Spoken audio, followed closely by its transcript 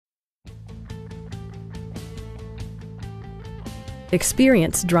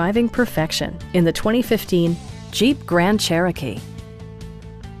Experience driving perfection in the 2015 Jeep Grand Cherokee.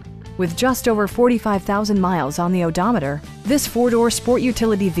 With just over 45,000 miles on the odometer, this four-door sport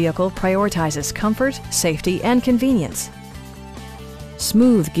utility vehicle prioritizes comfort, safety, and convenience.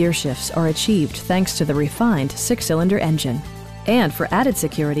 Smooth gear shifts are achieved thanks to the refined six-cylinder engine. And for added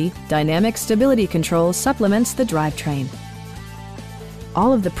security, dynamic stability control supplements the drivetrain.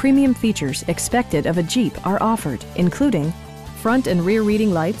 All of the premium features expected of a Jeep are offered, including front and rear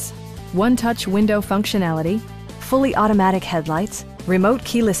reading lights, one-touch window functionality, fully automatic headlights, remote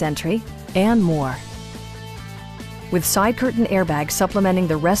keyless entry, and more. With side curtain airbags supplementing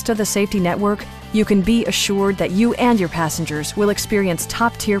the rest of the safety network, you can be assured that you and your passengers will experience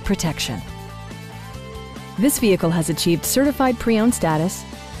top-tier protection. This vehicle has achieved certified pre-owned status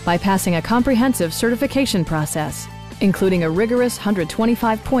by passing a comprehensive certification process, including a rigorous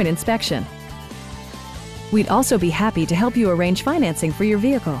 125-point inspection. We'd also be happy to help you arrange financing for your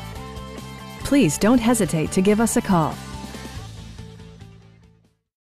vehicle. Please don't hesitate to give us a call.